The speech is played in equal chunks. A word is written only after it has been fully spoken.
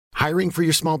Hiring for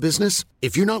your small business?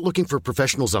 If you're not looking for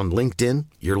professionals on LinkedIn,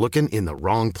 you're looking in the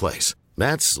wrong place.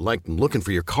 That's like looking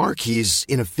for your car keys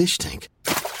in a fish tank.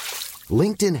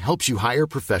 LinkedIn helps you hire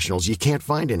professionals you can't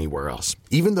find anywhere else,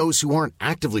 even those who aren't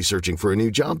actively searching for a new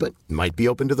job but might be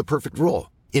open to the perfect role.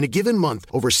 In a given month,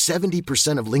 over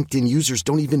 70% of LinkedIn users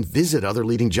don't even visit other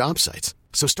leading job sites.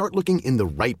 So start looking in the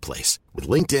right place. With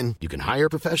LinkedIn, you can hire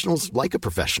professionals like a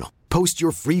professional. Post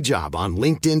your free job on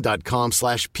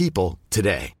linkedin.com/people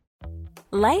today.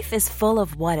 Life is full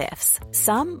of what-ifs.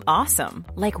 Some awesome,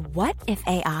 like what if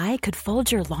AI could fold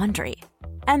your laundry?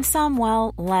 And some,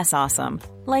 well, less awesome,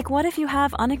 like what if you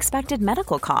have unexpected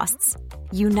medical costs?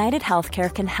 United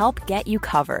Healthcare can help get you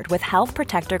covered with Health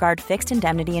Protector Guard fixed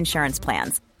indemnity insurance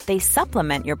plans. They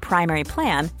supplement your primary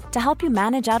plan to help you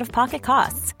manage out-of-pocket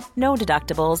costs. No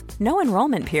deductibles, no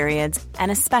enrollment periods,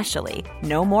 and especially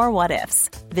no more what-ifs.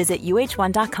 Visit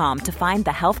uh1.com to find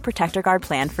the Health Protector Guard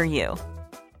plan for you.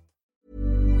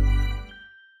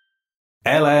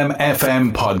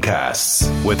 LMFM Podcasts.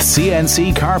 With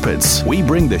CNC Carpets, we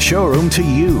bring the showroom to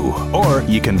you. Or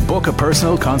you can book a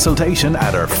personal consultation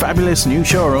at our fabulous new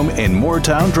showroom in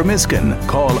Moortown, Dromiskin.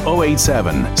 Call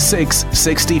 087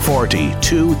 660 40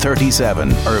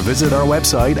 237 or visit our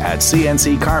website at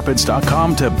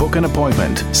cnccarpets.com to book an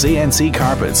appointment. CNC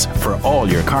Carpets, for all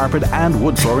your carpet and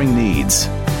wood flooring needs.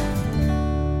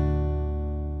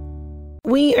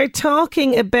 We are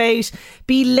talking about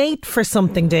Be Late for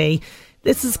Something Day.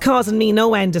 This is causing me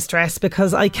no end of stress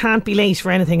because I can't be late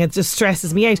for anything. It just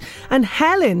stresses me out. And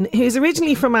Helen, who's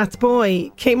originally from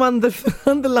Athboy, came on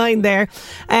the line there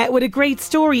with a great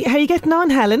story. How are you getting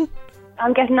on, Helen?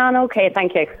 I'm getting on okay,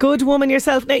 thank you. Good woman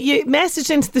yourself. Now, you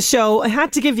messaged into the show. I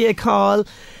had to give you a call.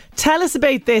 Tell us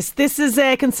about this. This is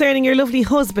concerning your lovely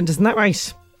husband, isn't that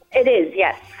right? It is,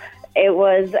 yes. It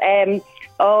was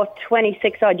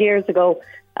 26 odd years ago.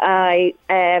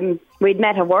 We'd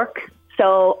met at work.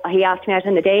 So he asked me out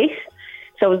on a date.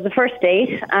 So it was the first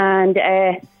date, and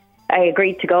I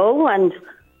agreed to go. And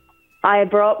I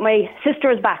brought my sister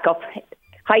as backup,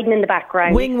 hiding in the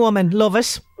background. Wing woman, love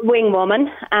it. Wing woman,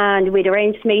 and we'd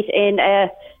arranged to meet in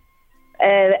at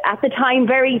the time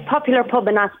very popular pub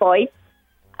in Athboy.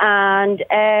 And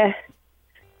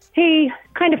he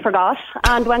kind of forgot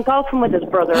and went golfing with his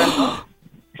brother.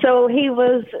 So he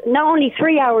was not only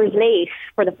 3 hours late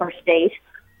for the first date,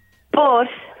 but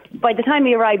by the time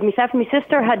he arrived, myself and my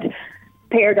sister had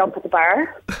paired up at the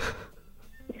bar.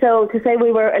 So to say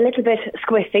we were a little bit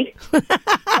squiffy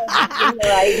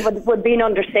would be an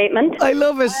understatement. I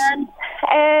love it. And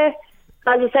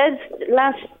as I said,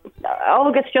 last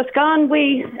August just gone,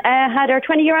 we had our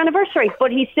 20-year anniversary,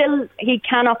 but he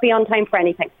cannot be on time for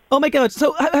anything. Oh my God.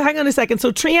 So hang on a second.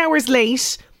 So 3 hours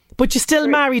late, but you still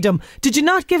married him. Did you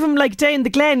not give him like down the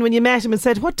glen when you met him and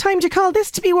said, what time do you call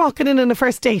this to be walking in on a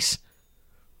first date?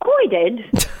 Oh,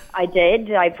 I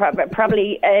did. I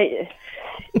probably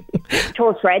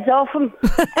tore threads off him,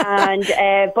 and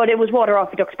but it was water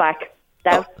off a duck's back.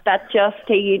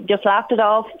 He just laughed it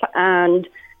off, and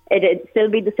it'd still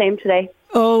be the same today.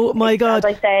 Oh my God!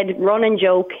 As I said, run and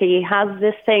joke. He has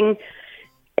this thing.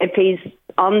 If he's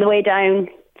on the way down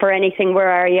for anything,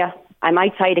 where are you? I'm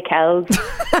outside of Kells.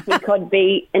 He could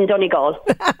be in Donegal.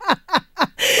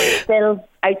 Still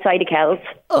outside of Kells.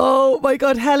 Oh my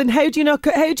God, Helen, how do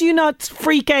you not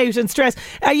freak out and stress?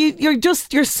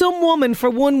 You're some woman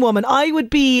for one woman. I would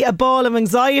be a ball of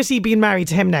anxiety being married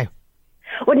to him now.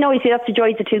 Well, no, you see, that's the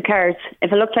joys of two cars.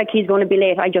 If it looks like he's going to be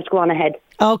late, I just go on ahead.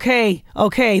 Okay,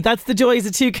 that's the joys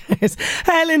of two cars.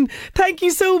 Helen, thank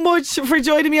you so much for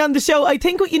joining me on the show. I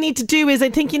think what you need to do is,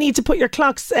 you need to put your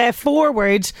clocks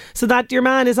forward so that your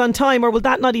man is on time, or will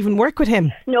that not even work with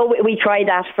him? No, we tried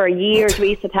that for years. We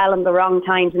used to tell him the wrong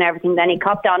times and everything. Then he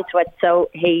copped onto it, so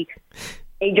he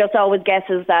just always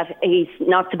guesses that he's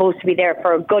not supposed to be there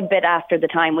for a good bit after the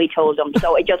time we told him.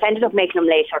 So it just ended up making him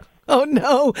later. Oh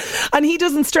no. And he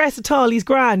doesn't stress at all. He's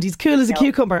grand. He's cool as a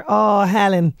cucumber. Oh,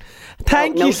 Helen.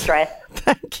 Thank you. No stress.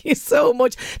 Thank you so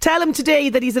much. Tell him today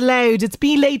that he's allowed. It's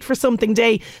Be Late for Something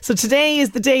Day. So today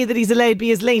is the day that he's allowed to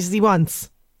be as late as he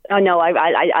wants. Oh no,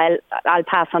 I'll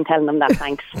pass on telling them that.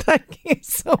 Thanks. Thank you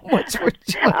so much for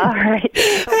joining. All right.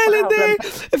 Helen there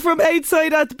from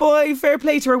outside Athboy. Fair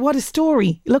play to her. What a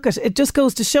story. Look at it. Just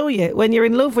goes to show you, when you're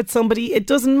in love with somebody, it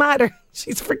doesn't matter.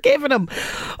 She's forgiven him.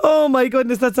 Oh my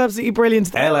goodness, that's absolutely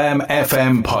brilliant.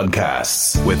 LMFM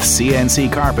Podcasts. With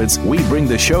CNC Carpets, we bring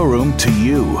the showroom to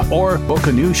you. Or book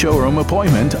a new showroom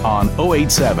appointment on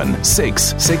 087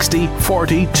 660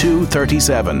 40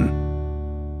 237.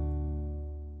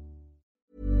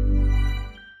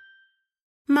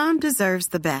 Mount deserves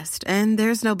the best, and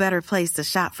there's no better place to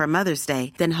shop for Mother's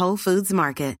Day than Whole Foods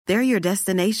Market. They're your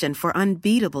destination for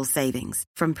unbeatable savings,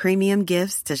 from premium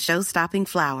gifts to show-stopping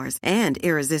flowers and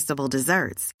irresistible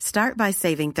desserts. Start by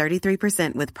saving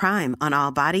 33% with Prime on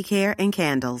all body care and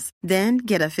candles. Then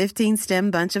get a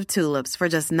 15-stem bunch of tulips for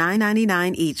just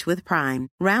 $9.99 each with Prime.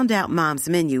 Round out Mom's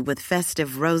menu with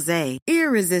festive rosé,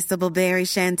 irresistible berry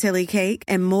chantilly cake,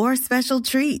 and more special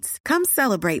treats. Come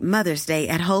celebrate Mother's Day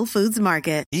at Whole Foods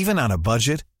Market. Even on a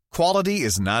budget, quality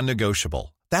is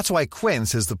non-negotiable. That's why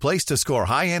Quince is the place to score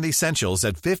high-end essentials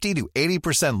at 50 to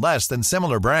 80% less than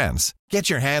similar brands. Get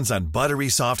your hands on buttery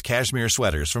soft cashmere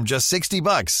sweaters from just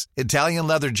 $60, Italian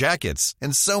leather jackets,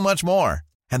 and so much more.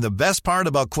 And the best part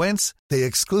about Quince, they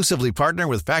exclusively partner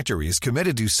with factories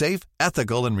committed to safe,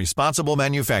 ethical, and responsible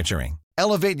manufacturing.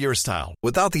 Elevate your style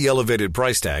without the elevated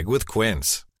price tag with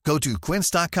Quince. Go to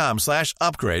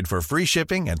quince.com/upgrade for free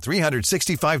shipping and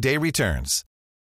 365-day returns.